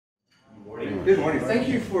Good morning. Thank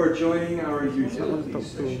you for joining our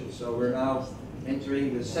utilities session. So we're now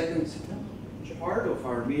entering the second part of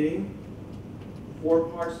our meeting. 4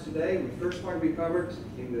 parts today. The first part we covered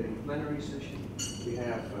in the plenary session. We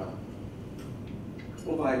have a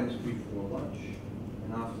couple of items before lunch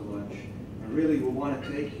and after lunch. And really we want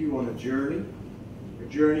to take you on a journey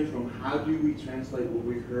from how do we translate what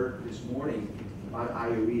we heard this morning about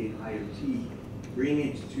IoE and IoT, bring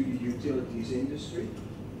it to the utilities industry.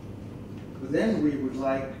 But then we would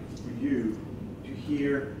like for you to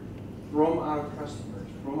hear from our customers,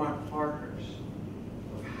 from our partners,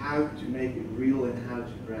 of how to make it real and how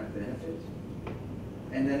to grab benefit.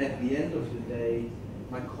 And then at the end of the day,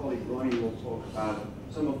 my colleague Ronnie will talk about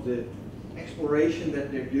some of the exploration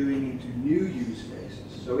that they're doing into new use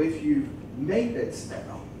cases. So if you've made that step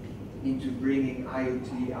up into bringing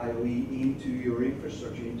IoT, IoE into your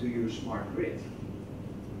infrastructure, into your smart grid,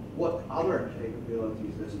 what other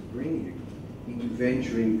capabilities does it bring you into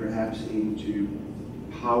venturing perhaps into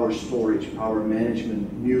power storage, power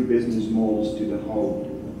management, new business models to the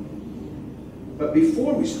home? But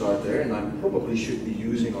before we start there, and I probably should be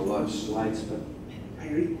using a lot of slides, but I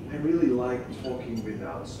really like talking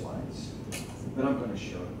without slides. But I'm going to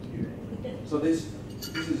show them to you. So this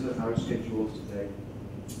is our schedule of today.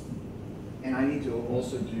 And I need to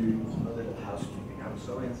also do a little housekeeping. I'm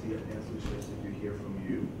so enthusiastic to hear from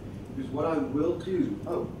you. Because what I will do,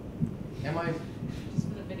 am I? Just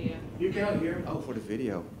for the video. You cannot hear? Oh, for the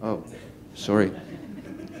video. Oh, sorry.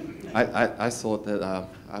 I thought that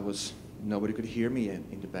nobody could hear me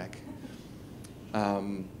in the back.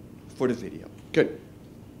 For the video. Good.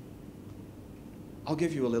 I'll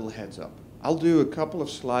give you a little heads up. I'll do a couple of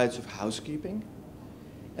slides of housekeeping,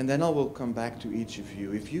 and then I will come back to each of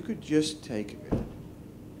you. If you could just take a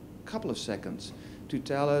couple of seconds to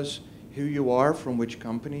tell us who you are, from which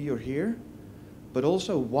company you're here, but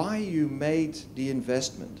also why you made the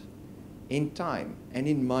investment in time and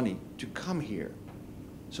in money to come here.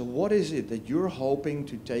 So what is it that you're hoping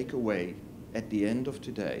to take away at the end of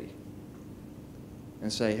today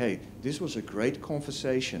and say, hey, this was a great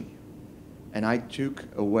conversation and I took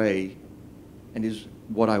away, and this is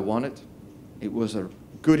what I wanted. It was a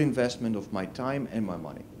good investment of my time and my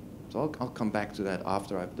money. So I'll come back to that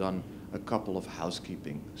after I've done a couple of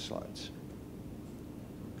housekeeping slides.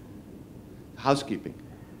 Housekeeping.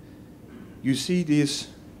 You see these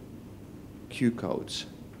Q codes.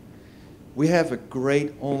 We have a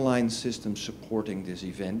great online system supporting this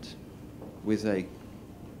event with an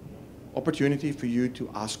opportunity for you to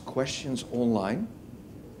ask questions online,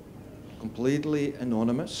 completely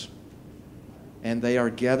anonymous, and they are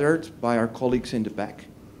gathered by our colleagues in the back.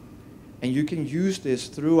 And you can use this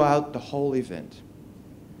throughout the whole event.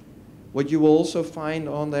 What you will also find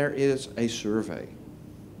on there is a survey.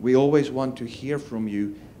 We always want to hear from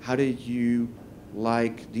you. How did you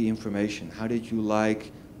like the information? How did you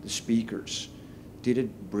like the speakers? Did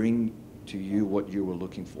it bring to you what you were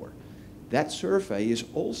looking for? That survey is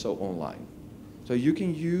also online. So you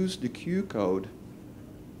can use the Q code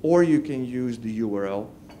or you can use the URL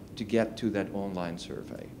to get to that online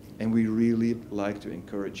survey. And we really like to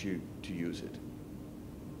encourage you to use it.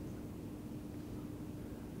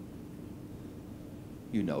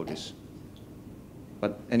 You know this.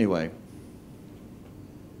 But anyway,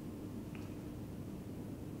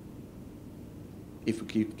 if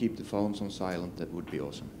we keep the phones on silent, that would be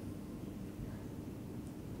awesome.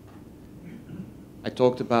 I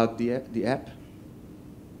talked about the app,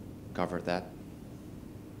 covered that.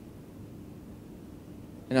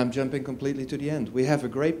 And I'm jumping completely to the end. We have a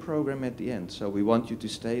great program at the end, so we want you to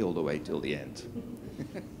stay all the way till the end.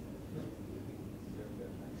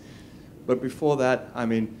 But before that, I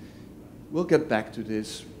mean, we'll get back to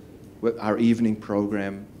this with our evening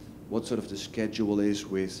program, what sort of the schedule is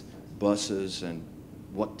with buses and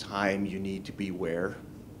what time you need to be where.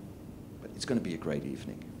 But it's going to be a great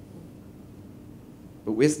evening.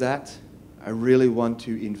 But with that, I really want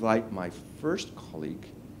to invite my first colleague.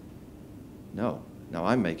 No, now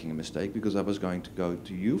I'm making a mistake because I was going to go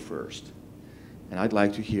to you first. And I'd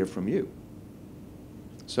like to hear from you.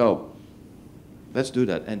 So let's do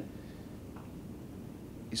that. And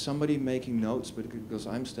is somebody making notes? Because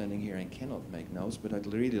I'm standing here and cannot make notes, but I'd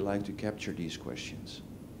really like to capture these questions.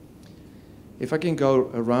 If I can go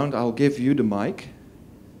around, I'll give you the mic.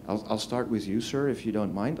 I'll start with you, sir, if you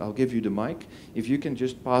don't mind. I'll give you the mic. If you can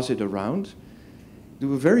just pass it around,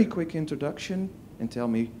 do a very quick introduction and tell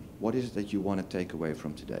me what is it that you want to take away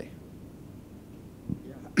from today.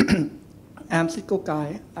 Yeah. I'm Cisco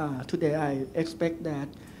guy. Today I expect that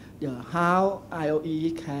how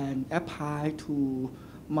IoE can apply to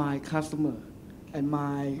my customer and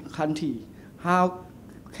my country. How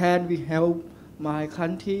can we help my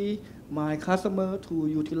country, my customer to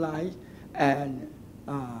utilize and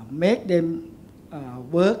make them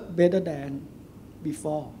work better than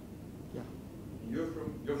before. Yeah.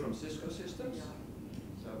 You're from Cisco Systems? Yeah.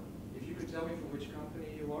 So if you could tell me from which company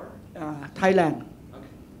you are? Thailand. Okay.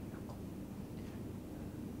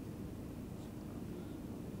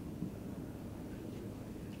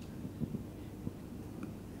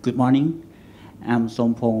 Good morning. I'm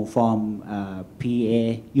Sompong from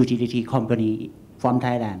PA Utility Company from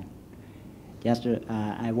Thailand. Just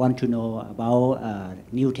I want to know about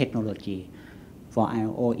new technology for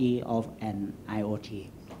IoE and IoT.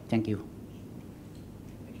 Thank you.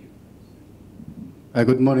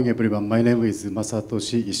 Good morning, everyone. My name is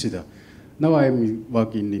Masatoshi Ishida. Now I'm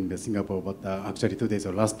working in Singapore, but actually today is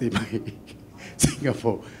the last day by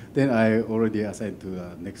Singapore. Then I already assigned to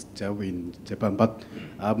the next job in Japan. But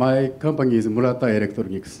my company is Murata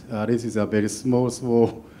Electronics. This is a very small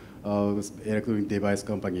electronic device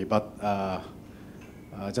company. But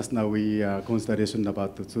just now we consideration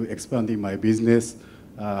about to expanding my business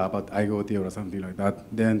about IoT or something like that.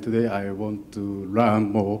 Then today I want to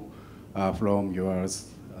learn more from yours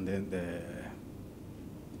and then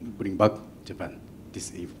bring back Japan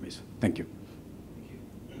this information. Thank you.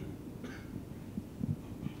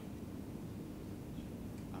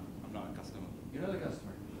 I'm not a customer. You're not a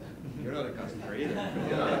customer. You're not a customer either.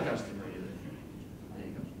 You're not a customer either. There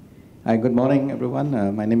you go. Hi, good morning,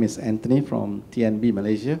 everyone. My name is Anthony from TNB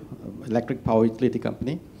Malaysia, electric power utility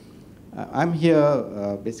company. I'm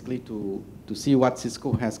here basically to see what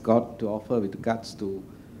Cisco has got to offer with regards to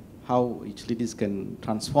how utilities can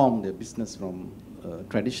transform their business from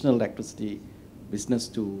traditional electricity business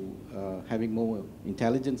to having more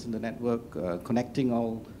intelligence in the network, connecting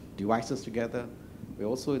all devices together. We're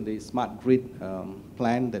also in the smart grid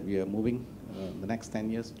plan that we are moving the next 10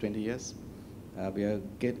 years, 20 years. We are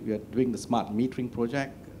doing the smart metering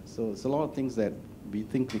project. So it's a lot of things that we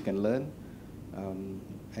think we can learn.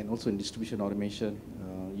 And also in distribution automation,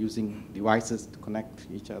 using devices to connect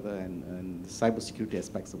each other and the cybersecurity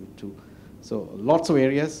aspects of it too. So lots of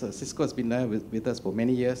areas. Cisco has been there with us for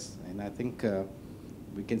many years, and I think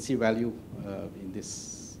we can see value in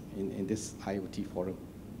this IoT forum.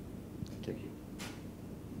 Thank you.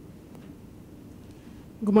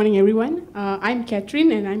 Good morning, everyone. I'm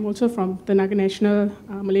Catherine, and I'm also from Tenaga Nasional,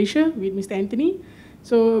 Malaysia, with Mr. Anthony.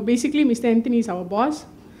 So basically, Mr. Anthony is our boss.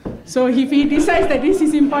 So if he decides that this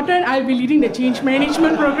is important, I'll be leading the change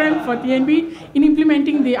management program for TNB in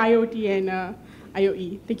implementing the IoT and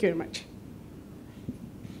IoE. Thank you very much.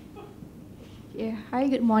 Yeah. Hi,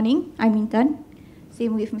 good morning. I'm Intan.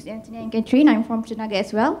 Same with Mr. Anthony and Catherine. I'm from Tenaga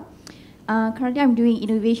as well. Currently, I'm doing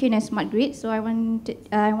innovation and smart grid. So I want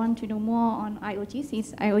to know more on IoT,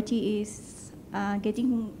 since IoT is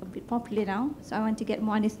getting a bit popular now. So I want to get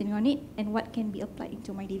more understanding on it and what can be applied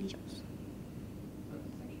into my daily jobs.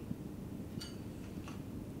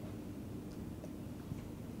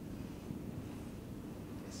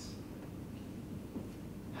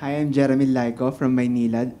 Hi, I'm Jeremy Laiko from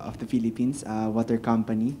Maynilad of the Philippines, water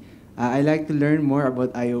company. I'd like to learn more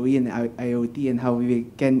about IoE and IoT and how we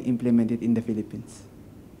can implement it in the Philippines.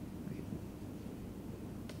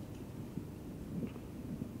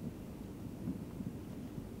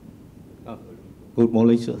 Good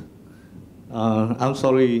morning, sir. I'm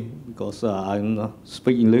sorry because I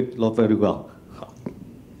speak English not very well.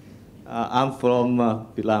 I'm from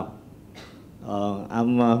Vietnam.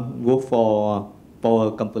 I'm work for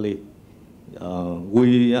power company.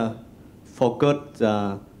 We focus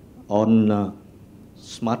on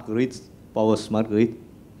smart grids, power smart grid.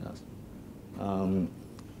 Yes.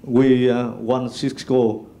 We want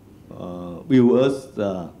Cisco build us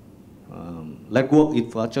the network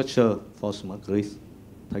infrastructure for smart grids.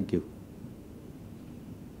 Thank you.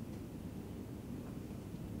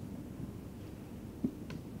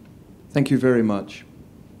 Thank you very much.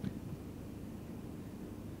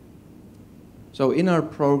 So in our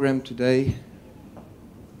program today,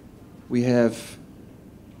 we have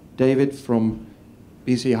David from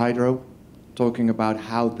BC Hydro talking about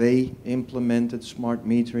how they implemented smart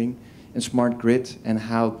metering and smart grid and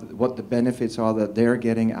what the benefits are that they're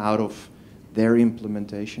getting out of their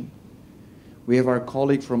implementation. We have our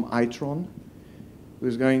colleague from Itron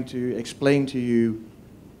who's going to explain to you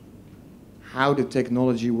how the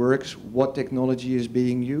technology works, what technology is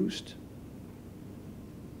being used.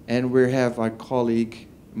 And we have our colleague,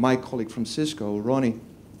 my colleague from Cisco, Ronnie,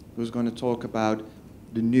 who's going to talk about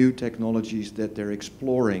the new technologies that they're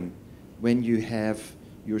exploring when you have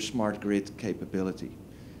your smart grid capability.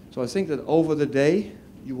 So I think that over the day,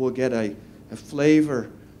 you will get a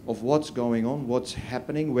flavor of what's going on, what's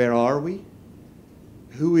happening, where are we,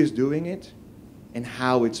 who is doing it, and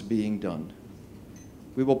how it's being done.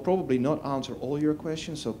 We will probably not answer all your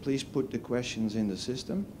questions, so please put the questions in the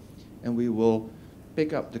system, and we will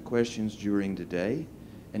pick up the questions during the day.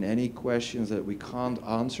 And any questions that we can't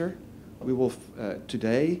answer, we will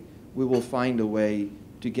today we will find a way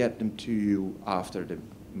to get them to you after the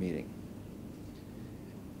meeting.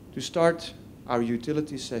 To start our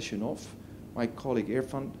utility session off, my colleague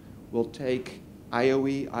Irfan will take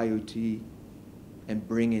IoE, IoT, and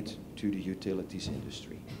bring it to the utilities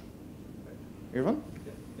industry. Irfan?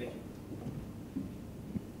 Thank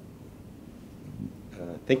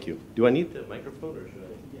you. Thank you. Do I need the microphone or should I?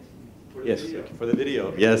 Yes. Yes, for the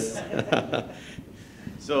video. Yes.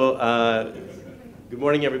 So, good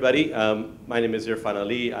morning, everybody. My name is Irfan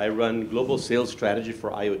Ali. I run global sales strategy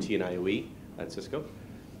for IoT and IoE at Cisco.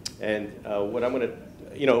 And what I'm going to,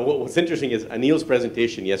 what's interesting is Anil's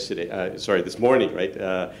presentation this morning,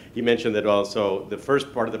 right? He mentioned that also the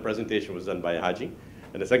first part of the presentation was done by Haji,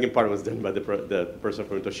 and the second part was done by the person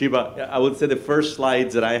from Toshiba. I would say the first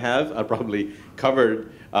slides that I have are probably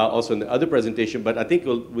covered also in the other presentation, but I think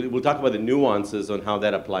we'll talk about the nuances on how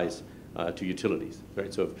that applies to utilities,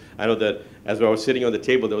 right? So I know that as I was sitting on the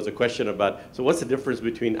table, there was a question about, so what's the difference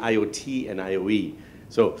between IoT and IoE?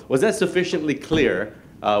 So was that sufficiently clear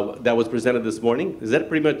that was presented this morning? Is that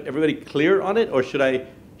pretty much everybody clear on it, or should I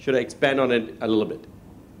expand on it a little bit?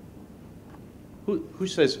 Who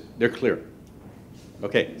says they're clear?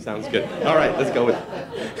 Okay, sounds good. All right, let's go with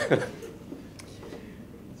it.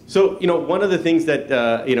 So, one of the things that,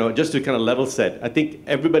 just to kind of level set, I think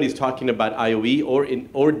everybody's talking about IoE or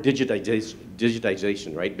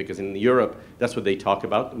digitization, right? Because in Europe, that's what they talk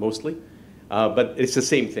about mostly. But it's the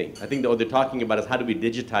same thing. I think what they're talking about is how do we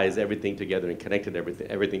digitize everything together and connected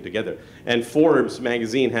everything together. And Forbes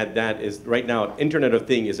magazine had that is right now, Internet of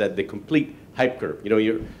Things is at the complete hype curve.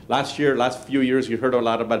 Last few years, you heard a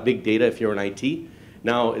lot about big data if you're in IT.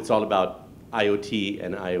 Now it's all about IoT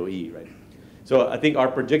and IoE, right? So I think our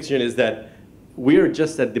prediction is that we're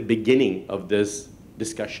just at the beginning of this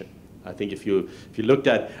discussion. I think if you looked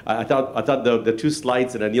at, I thought the two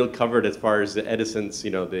slides that Anil covered as far as the Edison's,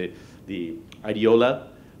 the Ideola,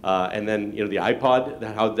 and then the iPod,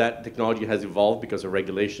 how that technology has evolved because of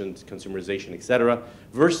regulations, consumerization, et cetera,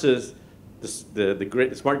 versus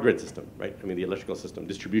the smart grid system, right? I mean, the electrical system,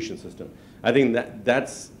 distribution system. I think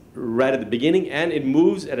that's right at the beginning, and it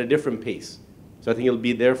moves at a different pace. So I think it'll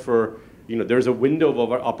be there for, there's a window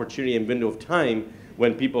of opportunity and window of time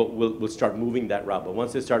when people will start moving that route. But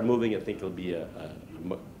once they start moving, I think it'll be a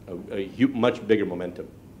much bigger momentum.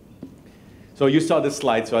 So you saw this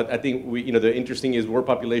slide. So I think the interesting is world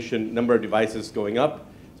population, number of devices going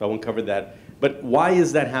up. So I won't cover that. But why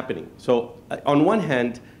is that happening? So on one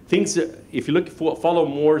hand, things, if you follow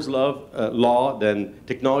Moore's law, then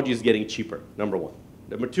technology is getting cheaper, number one.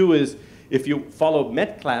 Number two is if you follow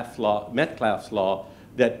Metcalfe's law,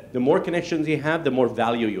 that the more connections you have, the more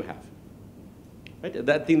value you have. Right?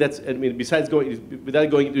 That thing without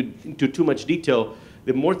going into too much detail,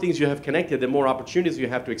 the more things you have connected, the more opportunities you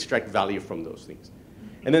have to extract value from those things.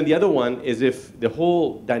 And then the other one is if the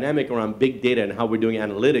whole dynamic around big data and how we're doing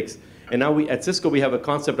analytics, and now at Cisco we have a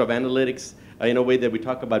concept of analytics in a way that we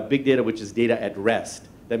talk about big data, which is data at rest.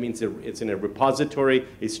 That means it's in a repository,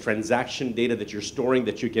 it's transaction data that you're storing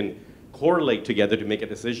that you can correlate together to make a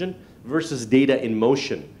decision, versus data in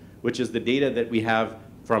motion, which is the data that we have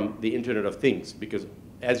from the Internet of Things. Because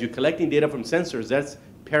as you're collecting data from sensors, that's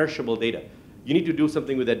perishable data. You need to do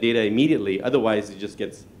something with that data immediately, otherwise it just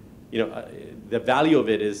gets, the value of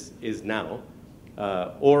it is now,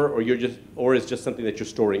 or it's just something that you're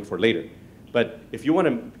storing for later. But if you're on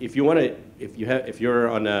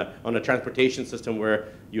a transportation system where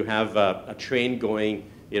you have a train going,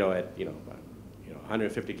 at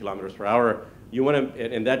 150 kilometers per hour, you want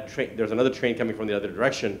to, and that train, there's another train coming from the other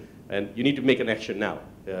direction, and you need to make an action now.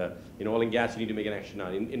 In oil and gas, you need to make an action now.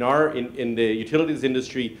 In the utilities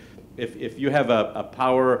industry, if you have a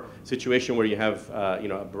power situation where you have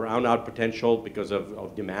a brownout potential because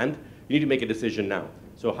of demand, you need to make a decision now.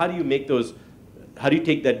 So how do you make those? How do you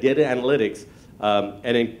take that data analytics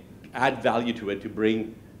and then add value to it to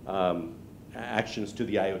bring actions to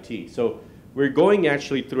the IoT? So we're going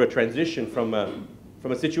actually through a transition from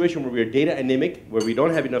a situation where we're data anemic, where we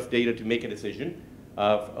don't have enough data to make a decision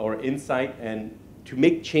or insight, and to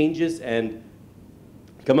make changes and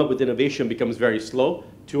come up with innovation becomes very slow,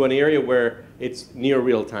 to an area where it's near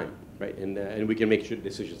real time, right? And we can make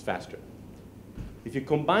decisions faster. If you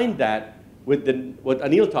combine that with what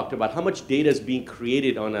Anil talked about, how much data is being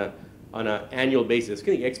created on an annual basis, it's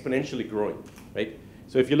getting exponentially growing, right?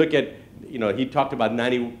 So if you look at, he talked about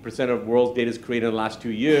 90% of the world's data is created in the last 2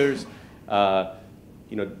 years.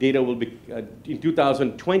 data will be, in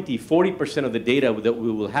 2020, 40% of the data that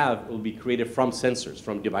we will have will be created from sensors,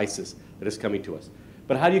 from devices that is coming to us.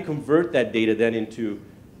 But how do you convert that data then into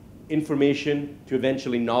information, to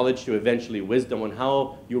eventually knowledge, to eventually wisdom on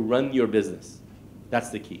how you run your business? That's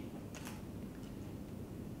the key.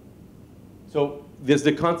 So there's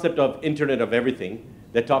the concept of Internet of Everything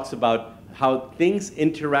that talks about how things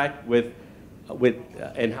interact with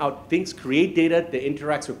and how things create data that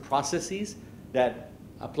interacts with processes that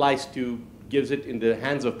applies to, gives it in the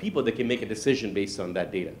hands of people that can make a decision based on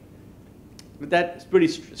that data. But that's pretty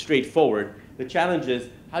straightforward. The challenge is,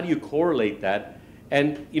 how do you correlate that?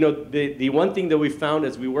 And the one thing that we found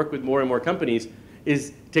as we work with more and more companies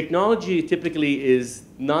is technology typically is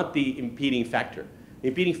not the impeding factor. The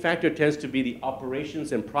impeding factor tends to be the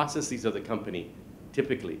operations and processes of the company,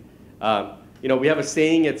 typically. We have a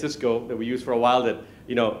saying at Cisco that we use for a while that,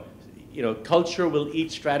 culture will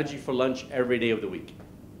eat strategy for lunch every day of the week.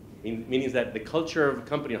 Meaning that the culture of a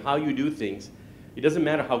company, how you do things, it doesn't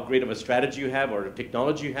matter how great of a strategy you have or the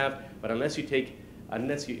technology you have, but unless you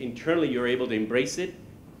internally you're able to embrace it,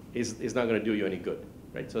 it's not going to do you any good,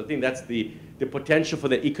 right? So I think that's the potential for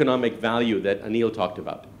the economic value that Anil talked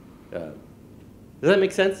about. Does that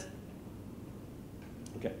make sense?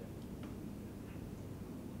 Okay.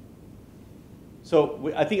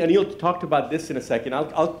 So I think Anil talked about this in a second.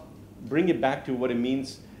 I'll bring it back to what it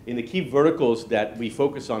means in the key verticals that we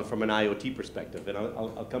focus on from an IoT perspective, and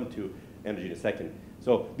I'll come to energy in a second.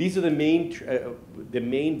 So these are the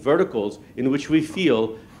main verticals in which we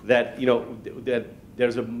feel that that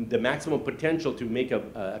there's the maximum potential to make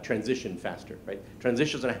a transition faster, right?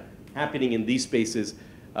 Transitions are happening in these spaces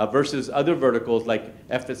versus other verticals like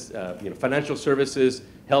financial services,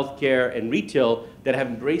 healthcare, and retail that have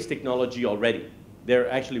embraced technology already. They're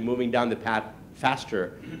actually moving down the path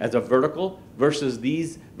faster as a vertical versus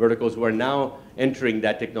these verticals who are now entering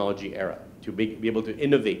that technology era to be able to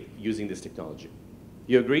innovate using this technology.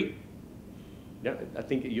 You agree? Yeah, I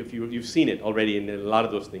think you've seen it already in a lot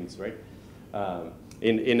of those things, right?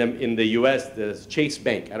 In the US, there's Chase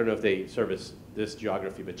Bank. I don't know if they service this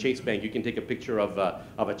geography, but Chase Bank, you can take a picture of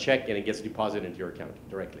a check and it gets deposited into your account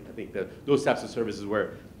directly. I think those types of services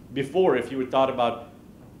where before, if you were thought about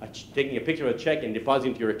taking a picture of a check and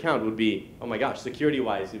depositing to your account would be, oh my gosh,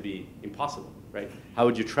 security-wise, it'd be impossible, right? How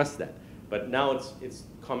would you trust that? But now it's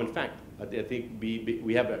common fact. I think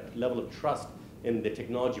we have a level of trust in the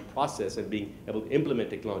technology process and being able to implement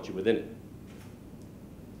technology within it.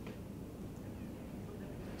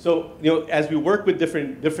 So, as we work with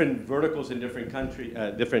different verticals in different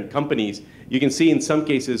companies, you can see in some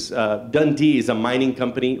cases, Dundee is a mining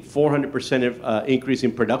company, 400% increase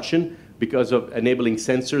in production because of enabling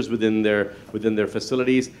sensors within their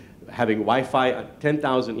facilities, having Wi-Fi 10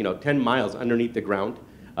 miles underneath the ground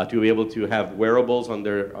to be able to have wearables on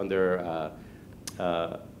their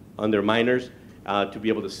miners to be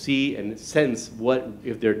able to see and sense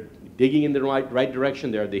if they're digging in the right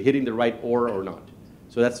direction, are they hitting the right ore or not.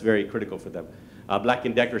 So that's very critical for them. Black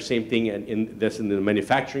 & Decker, same thing in the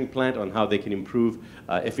manufacturing plant on how they can improve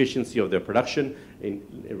efficiency of their production and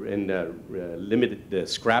limit the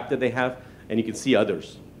scrap that they have. And you can see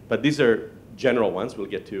others. But these are general ones we'll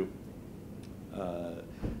get to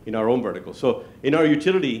in our own vertical. So in our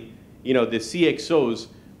utility, the CXOs,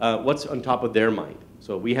 what's on top of their mind?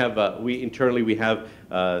 So we have, internally we have,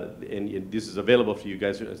 and this is available for you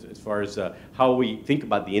guys as far as how we think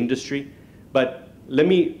about the industry. But I'm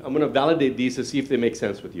going to validate these to see if they make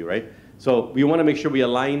sense with you, right? So we want to make sure we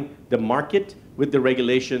align the market with the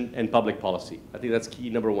regulation and public policy. I think that's key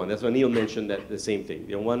number one. That's what Neil mentioned, that the same thing.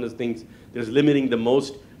 One of the things that's limiting the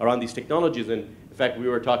most around these technologies, and in fact, we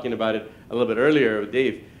were talking about it a little bit earlier with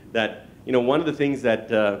Dave, that one of the things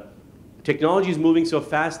that technology is moving so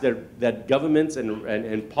fast that governments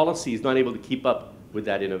and policy is not able to keep up with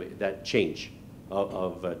that change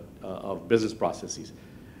of business processes.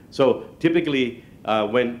 So typically,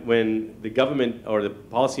 when the government or the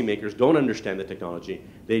policymakers don't understand the technology,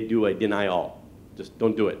 they do a deny all. Just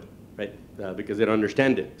don't do it, right? Because they don't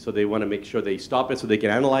understand it. So they want to make sure they stop it so they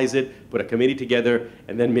can analyze it, put a committee together,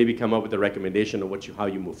 and then maybe come up with a recommendation of how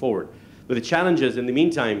you move forward. But the challenge is, in the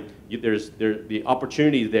meantime, there's the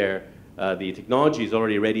opportunity there. The technology is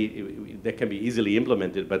already ready that can be easily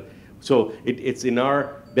implemented. But so it's in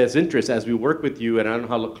our best interest as we work with you, and I don't know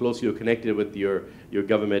how closely you're connected with your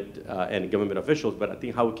government and government officials, but I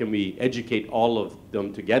think how can we educate all of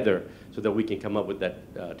them together so that we can come up with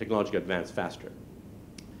that technological advance faster.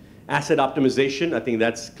 Asset optimization, I think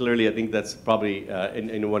that's probably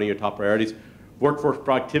in one of your top priorities. Workforce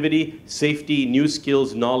productivity, safety, new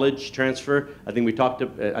skills, knowledge transfer. I think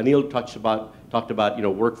Anil talked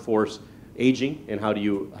about workforce aging, and how do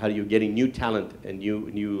you getting new talent and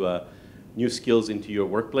new skills into your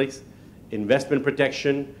workplace. Investment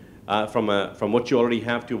protection from what you already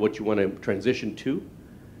have to what you want to transition to.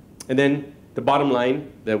 And then the bottom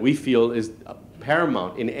line that we feel is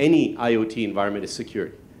paramount in any IoT environment is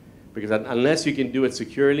security. Because unless you can do it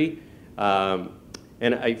securely,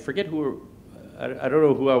 and I forget I don't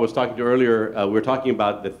know who I was talking to earlier. We were talking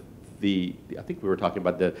about I think we were talking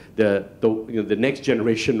about the next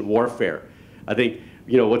generation warfare. I think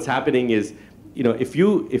what's happening is if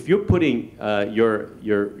you're putting your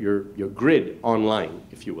grid online,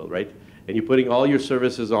 if you will, right, and you're putting all your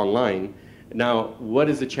services online, now what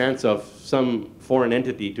is the chance of some foreign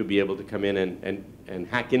entity to be able to come in and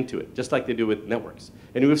hack into it, just like they do with networks?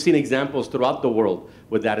 And we've seen examples throughout the world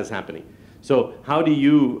where that is happening. So how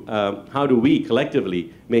do we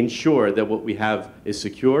collectively make sure that what we have is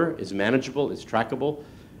secure, is manageable, is trackable,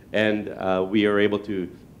 and we are able to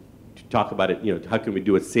talk about it, how can we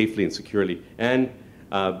do it safely and securely and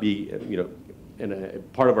be in a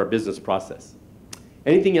part of our business process.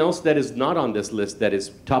 Anything else that is not on this list that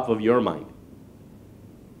is top of your mind?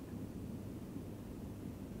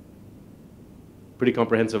 Pretty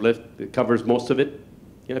comprehensive list. It covers most of it.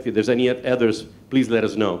 If there's any others, please let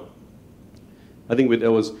us know. I think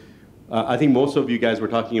I think most of you guys were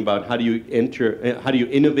talking about how do you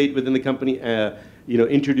innovate within the company,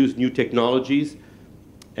 introduce new technologies,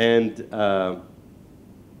 and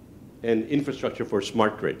infrastructure for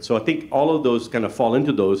smart grid. So I think all of those kind of fall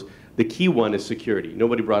into those. The key one is security.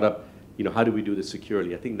 Nobody brought up, how do we do this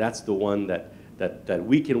securely? I think that's the one that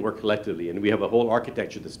we can work collectively, and we have a whole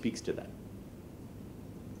architecture that speaks to that.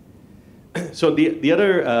 So the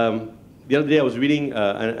other day I was reading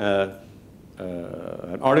an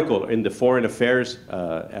article in the Foreign Affairs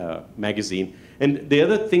magazine, and the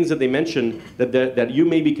other things that they mentioned that you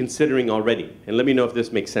may be considering already, and let me know if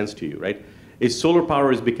this makes sense to you, right, is solar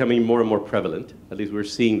power is becoming more and more prevalent. At least we're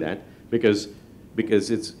seeing that because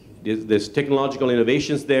there's technological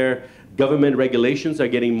innovations there. Government regulations are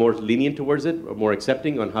getting more lenient towards it, or more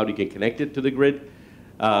accepting on how you can connect it to the grid.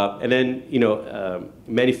 And then,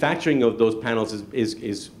 manufacturing of those panels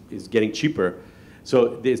is getting cheaper.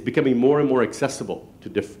 So it's becoming more and more accessible to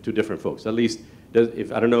different folks. At least,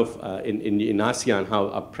 I don't know if in ASEAN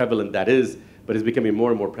how prevalent that is, but it's becoming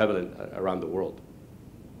more and more prevalent around the world.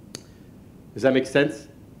 Does that make sense?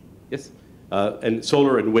 Yes? And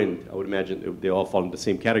solar and wind, I would imagine they all fall in the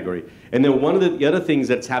same category. And then one of the other things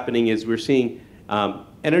that's happening is we're seeing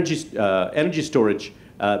energy storage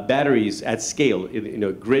batteries at scale,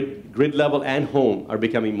 grid level and home are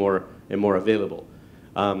becoming more and more available.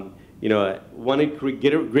 One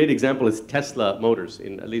great example is Tesla Motors,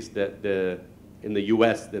 at least in the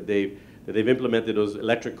U.S. that they've implemented those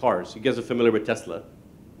electric cars. You guys are familiar with Tesla?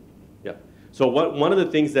 Yeah. So one of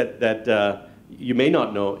the things that you may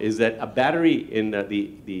not know is that a battery in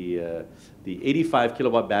the 85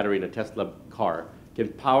 kilowatt battery in a Tesla car can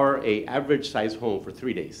power an average size home for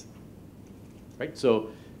 3 days. Right?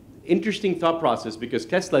 So interesting thought process, because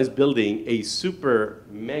Tesla is building a super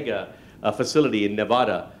mega facility in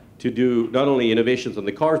Nevada to do not only innovations on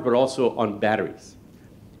the cars, but also on batteries.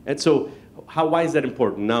 And so why is that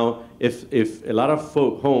important? Now, if a lot of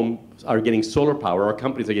homes are getting solar power, or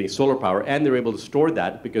companies are getting solar power, and they're able to store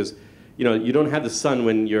that, because you don't have the sun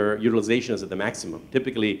when your utilization is at the maximum.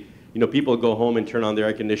 Typically, people go home and turn on their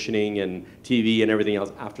air conditioning and TV and everything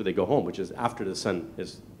else after they go home, which is after the sun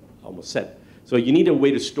is almost set. So you need a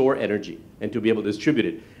way to store energy and to be able to distribute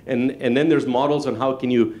it. And then there's models on how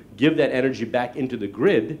can you give that energy back into the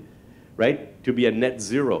grid, right, to be a net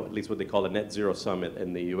zero, at least what they call a net zero sum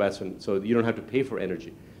in the US, and so you don't have to pay for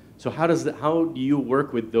energy. So how do you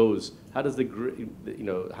work with those? How does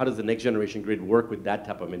how does the next generation grid work with that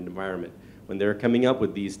type of environment when they're coming up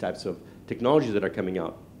with these types of technologies that are coming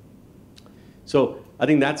out? So I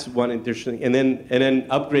think that's one interesting, and then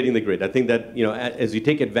upgrading the grid. I think that as you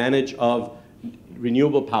take advantage of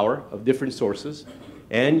renewable power of different sources,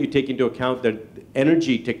 and you take into account that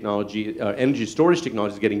energy technology, energy storage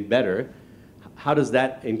technology is getting better, how does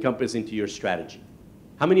that encompass into your strategy?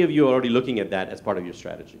 How many of you are already looking at that as part of your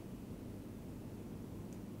strategy?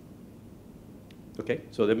 Okay,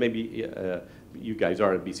 so there may be, you guys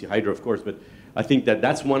are at BC Hydro, of course, but I think that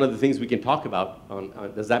that's one of the things we can talk about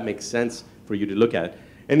on does that make sense for you to look at?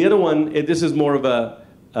 And the other one, this is more of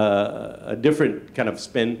a different kind of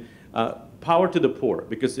spin, power to the poor,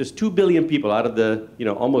 because there's 2 billion people out of the,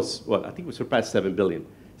 almost, well, I think we surpassed 7 billion.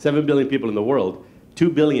 7 billion people in the world, 2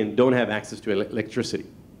 billion don't have access to electricity.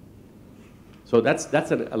 So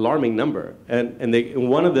that's an alarming number. And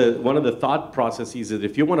one of the thought processes is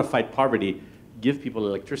if you want to fight poverty, give people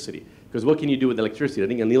electricity. Because what can you do with electricity? I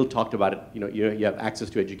think Anil talked about it. You have access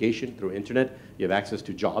to education through internet. You have access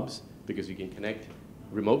to jobs because you can connect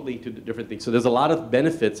remotely to different things. So there's a lot of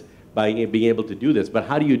benefits by being able to do this. But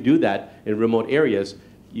how do you do that in remote areas?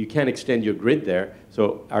 You can't extend your grid there.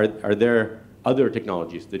 So are there other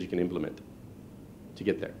technologies that you can implement to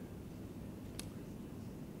get there?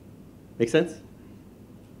 Make sense?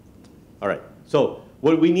 All right. So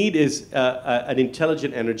what we need is an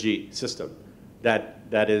intelligent energy system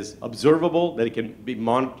that is observable, that it can be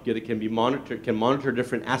monitored, can monitor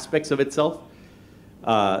different aspects of itself.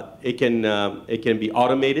 It can be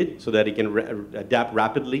automated so that it can adapt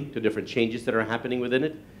rapidly to different changes that are happening within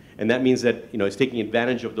it. And that means that it's taking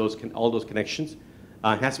advantage of all those connections.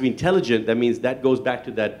 It has to be intelligent. That means that goes back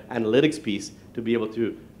to that analytics piece to be able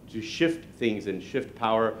to shift things and shift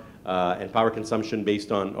power and power consumption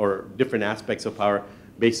based on, or different aspects of power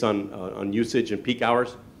based on usage and peak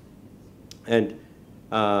hours. And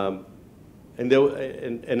I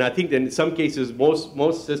think that in some cases,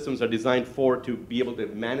 most systems are designed to be able to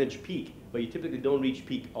manage peak, but you typically don't reach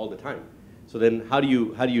peak all the time. So then how do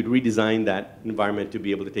you redesign that environment to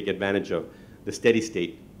be able to take advantage of the steady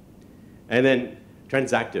state? And then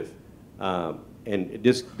transactive. And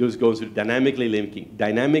this goes to dynamically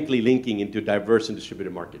linking into diverse and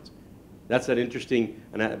distributed markets. That's an interesting,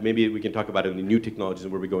 and maybe we can talk about it in the new technologies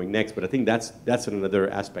and where we're going next, but I think that's another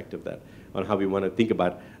aspect of that, on how we want to think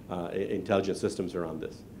about intelligent systems around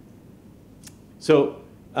this. So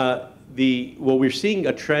what we're seeing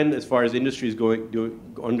a trend as far as industry is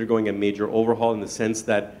undergoing a major overhaul, in the sense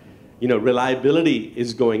that reliability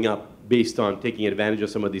is going up based on taking advantage of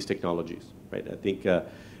some of these technologies, right? I think the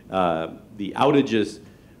outages,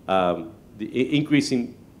 the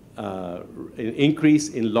increase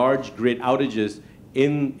in large grid outages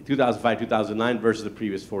in 2005, 2009 versus the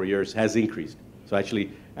previous 4 years has increased. So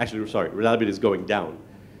actually, reliability is going down.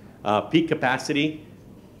 Peak capacity,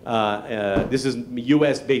 this is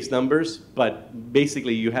U.S.-based numbers, but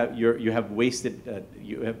basically you have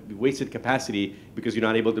wasted capacity because you're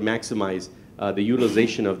not able to maximize the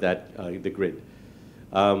utilization of the grid.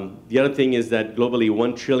 The other thing is that globally,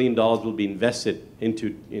 $1 trillion will be invested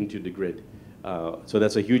into the grid. So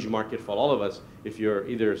that's a huge market for all of us if you're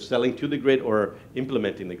either selling to the grid or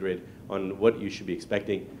implementing the grid on what you should be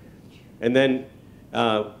expecting. And then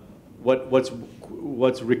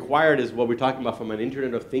what's required is what we're talking about from an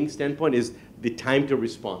Internet of Things standpoint is the time to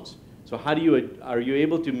response. So are you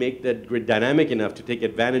able to make that grid dynamic enough to take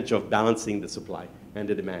advantage of balancing the supply and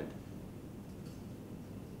the demand?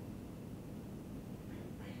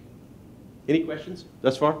 Any questions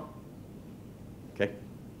thus far? Okay.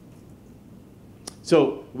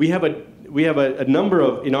 So we have a number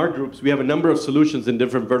of, in our groups, we have a number of solutions in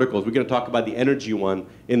different verticals. We're going to talk about the energy one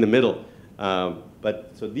in the middle.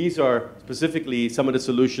 So these are specifically some of the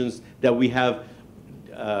solutions that we have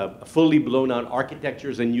fully blown out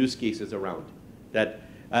architectures and use cases around. That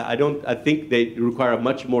I think they require a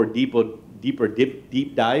much more deep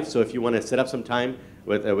deep dive. So if you want to set up some time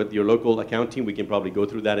with your local account team, we can probably go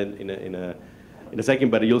through that in a second.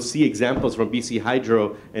 But you'll see examples from BC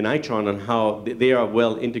Hydro and Itron on how they are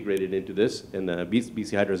well integrated into this, and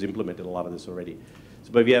BC Hydro has implemented a lot of this already.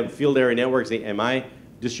 So, but we have field area networks, AMI,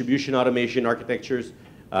 distribution automation architectures,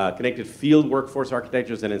 connected field workforce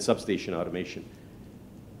architectures, and then substation automation.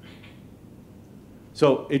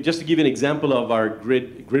 So just to give you an example of our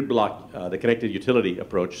grid block, the connected utility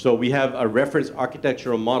approach. So we have a reference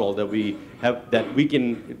architectural model that we have, that we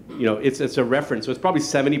can, it's a reference. So it's probably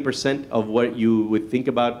 70% of what you would think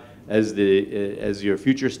about as your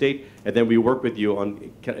future state, and then we work with you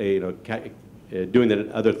on doing the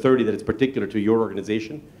other 30 that is particular to your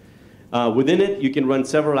organization. Within it, you can run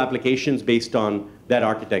several applications based on that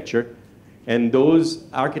architecture. And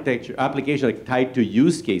those applications are tied to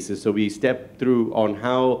use cases. So we step through on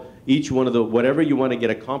how each one of whatever you want to get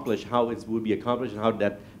accomplished, how it would be accomplished, and how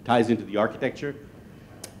that ties into the architecture.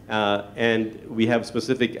 And we have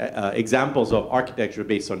specific examples of architecture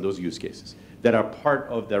based on those use cases that are part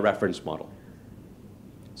of the reference model.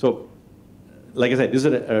 So, like I said, this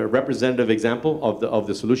is a representative example of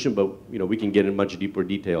the solution, but we can get in much deeper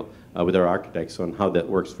detail with our architects on how that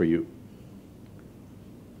works for you.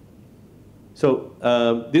 So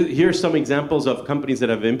here's some examples of companies that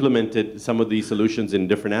have implemented some of these solutions in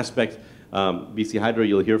different aspects. BC Hydro,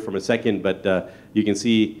 you'll hear from a second, but you can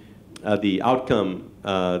see the outcome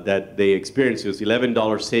that they experienced was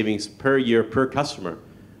 $11 savings per year per customer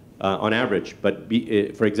on average. But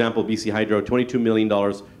for example, BC Hydro, $22 million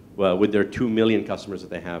with their 2 million customers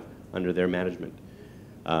that they have under their management.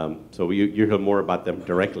 So you hear more about them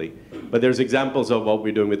directly. But there's examples of what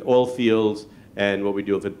we're doing with oil fields, and what we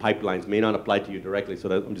do with pipelines may not apply to you directly, so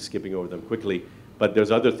I'm just skipping over them quickly. But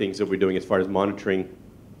there's other things that we're doing as far as monitoring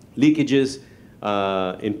leakages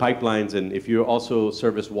in pipelines, and if you also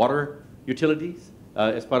service water utilities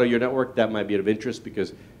as part of your network, that might be of interest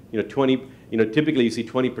because typically you see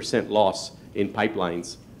 20% loss in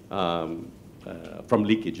pipelines from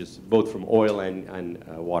leakages, both from oil and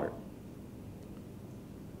water.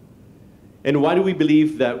 And why do we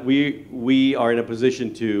believe that we are in a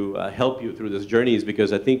position to help you through this journey is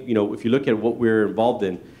because I think, if you look at what we're involved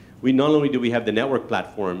in, we not only do we have the network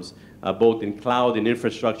platforms, both in cloud and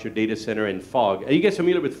infrastructure, data center, and fog. Are you guys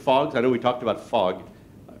familiar with fogs? I know we talked about fog.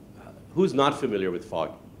 Who's not familiar with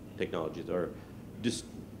fog technologies or just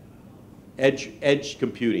edge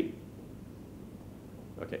computing?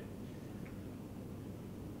 Okay.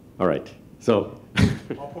 All right. So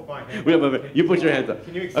I'll put my hand up. You put your hands up.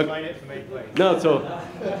 Can you explain it for me, please? No,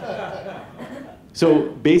 so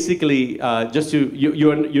basically, just to,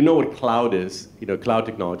 you know what cloud is, cloud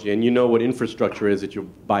technology, and you know what infrastructure is that you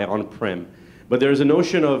buy on-prem. But there's a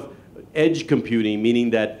notion of edge computing, meaning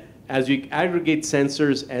that as you aggregate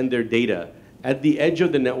sensors and their data, at the edge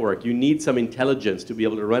of the network, you need some intelligence to be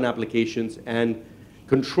able to run applications and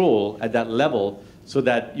control at that level so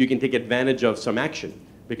that you can take advantage of some action.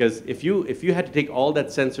 Because if you had to take all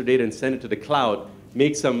that sensor data and send it to the cloud,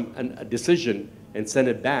 make a decision and send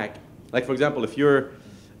it back, like for example, if you're,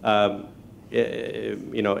 the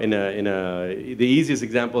easiest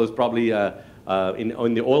example is probably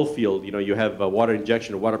in the oil field, you have water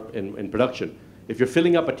injection or water in production. If you're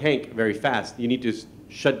filling up a tank very fast, you need to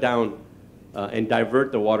shut down and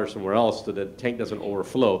divert the water somewhere else so that the tank doesn't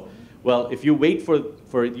overflow. Well, if you wait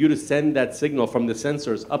for you to send that signal from the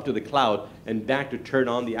sensors up to the cloud and back to turn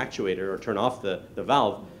on the actuator or turn off the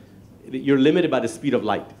valve, you're limited by the speed of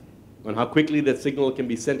light on how quickly that signal can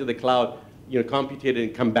be sent to the cloud, computed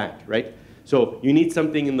and come back, right? So you need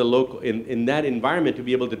something in the in that environment to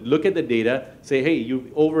be able to look at the data, say, hey,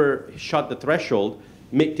 you overshot the threshold,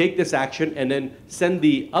 take this action, and then send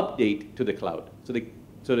the update to the cloud. So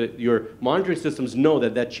that your monitoring systems know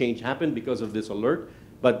that change happened because of this alert,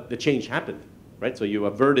 but the change happened, right? So you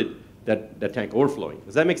averted that tank overflowing.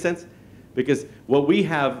 Does that make sense? Because what we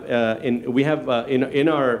have in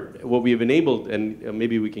our what we have enabled, and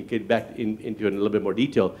maybe we can get back into it in a little bit more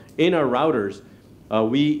detail. In our routers,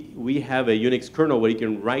 we have a Unix kernel where you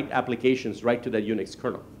can write applications right to that Unix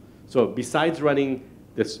kernel. So besides running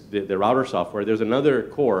the router software, there's another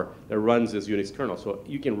core that runs this Unix kernel. So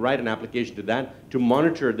you can write an application to that to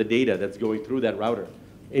monitor the data that's going through that router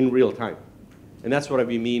in real time. And that's what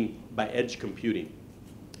we mean by edge computing.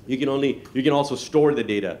 You can also store the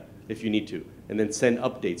data if you need to, and then send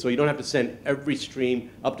updates. So you don't have to send every stream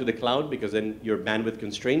up to the cloud because then you're bandwidth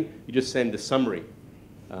constrained. You just send the summary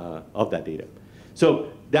of that data.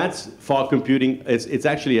 So that's fog computing. It's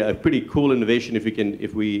actually a pretty cool innovation if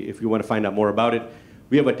you want to find out more about it.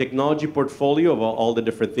 We have a technology portfolio of all the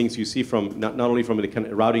different things you see from not only from the kind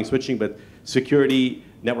of routing switching, but security,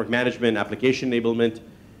 network management, application enablement.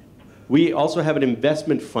 We also have an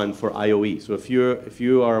investment fund for IOE. So if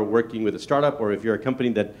you are working with a startup or if you're a company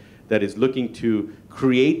that is looking to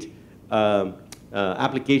create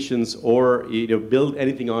applications or build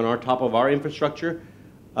anything on top of our infrastructure,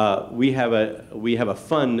 we have a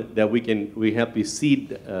fund that we help you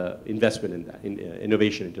seed investment in that,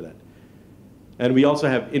 innovation into that. And we also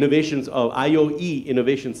have innovations of IOE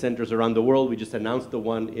innovation centers around the world. We just announced the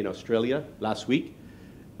one in Australia last week.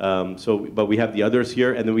 But we have the others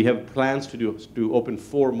here, and then we have plans to open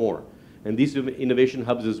 4 more. And these innovation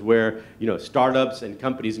hubs is where startups and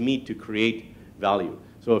companies meet to create value.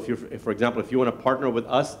 So for example, if you want to partner with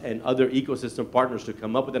us and other ecosystem partners to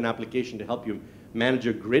come up with an application to help you manage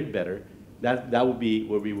your grid better, that would be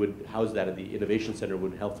where we would house that at the Innovation Center,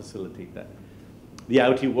 would help facilitate that. The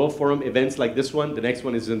IoT World Forum events like this one, the next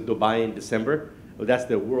one is in Dubai in December. Well, that's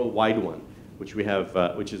the worldwide one, which we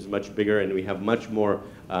have, which is much bigger, and we have much more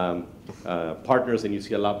partners, and you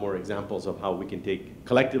see a lot more examples of how we can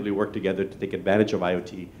collectively work together to take advantage of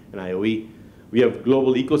IoT and IoE. We have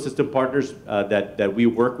global ecosystem partners that we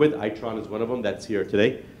work with. Itron is one of them that's here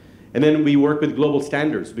today. And then we work with global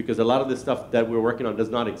standards because a lot of the stuff that we're working on does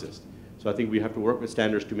not exist. So I think we have to work with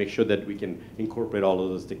standards to make sure that we can incorporate all of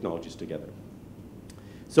those technologies together.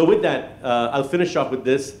 So with that, I'll finish off with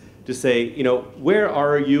this to say, where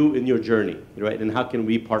are you in your journey, right? And how can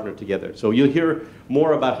we partner together? So you'll hear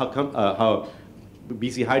more about how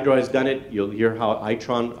BC Hydro has done it. You'll hear how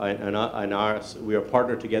Itron and ours, we are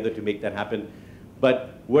partnered together to make that happen.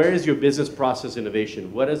 But where is your business process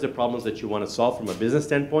innovation? What is the problems that you want to solve from a business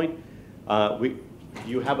standpoint?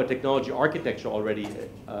 You have a technology architecture already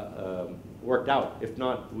worked out. If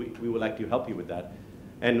not, we would like to help you with that.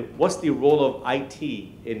 And what's the role of IT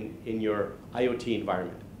in your IoT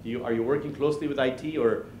environment? Are you working closely with IT,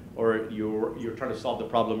 or you're trying to solve the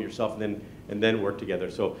problem yourself and then work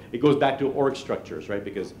together? So it goes back to org structures, right?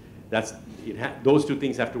 Because those two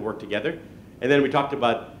things have to work together. And then we talked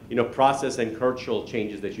about process and cultural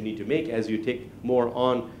changes that you need to make as you take more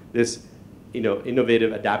on this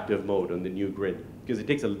innovative, adaptive mode on the new grid, because it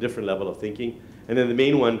takes a different level of thinking. And then the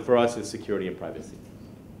main one for us is security and privacy.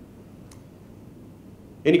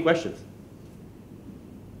 Any questions?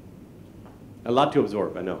 A lot to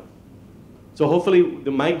absorb, I know. So hopefully,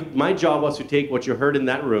 my job was to take what you heard in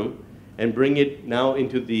that room and bring it now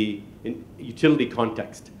into the utility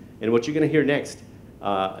context. And what you're going to hear next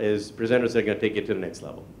is presenters that are going to take it to the next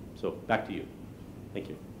level. So back to you. Thank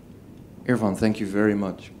you. Irfan, thank you very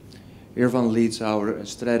much. Irfan leads our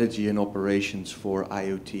strategy and operations for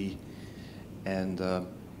IoT. And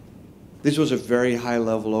this was a very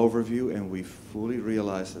high-level overview, and we fully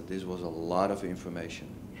realized that this was a lot of information.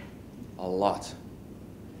 A lot.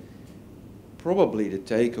 Probably the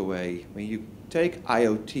takeaway, when you take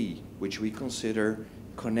IoT, which we consider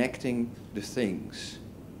connecting the things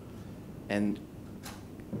and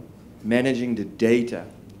managing the data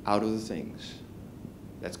out of the things,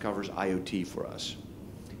 that covers IoT for us.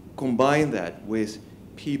 Combine that with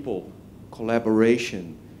people,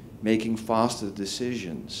 collaboration, making faster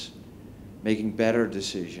decisions, making better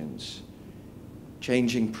decisions,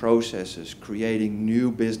 changing processes, creating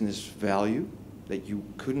new business value that you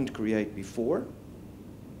couldn't create before.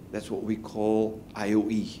 That's what we call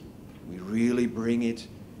IoE. We really bring it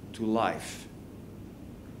to life.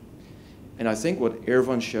 And I think what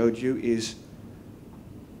Irfan showed you is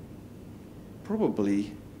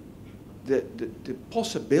probably the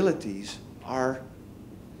possibilities are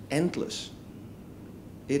endless.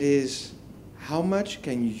 It is how much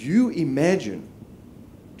can you imagine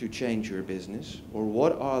to change your business, or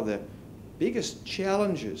what are the biggest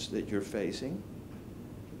challenges that you're facing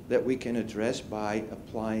that we can address by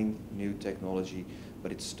applying new technology.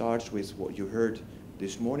 But it starts with what you heard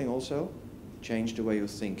this morning also, change the way you're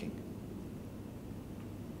thinking.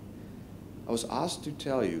 I was asked to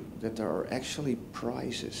tell you that there are actually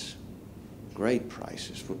prizes, great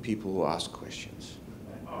prizes for people who ask questions.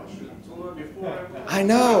 I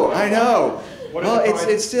know. Well,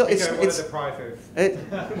 it's still, what are the prizes?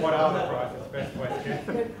 What are the prizes? Best question.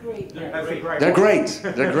 They're great. They're great.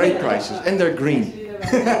 They're great prizes, and they're green.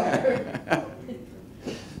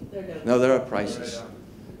 No, there are prizes.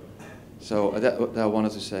 So that I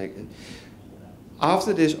wanted to say.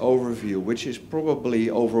 After this overview, which is probably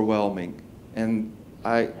overwhelming, and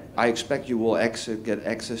I expect you will get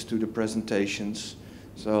access to the presentations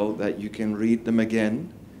so that you can read them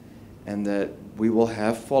again, and that we will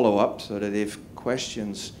have follow-up so that if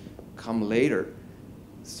questions come later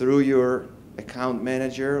through your account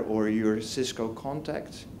manager or your Cisco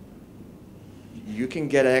contact, you can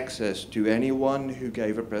get access to anyone who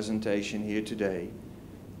gave a presentation here today,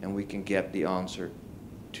 and we can get the answer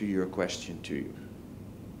to your question to you.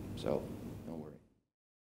 So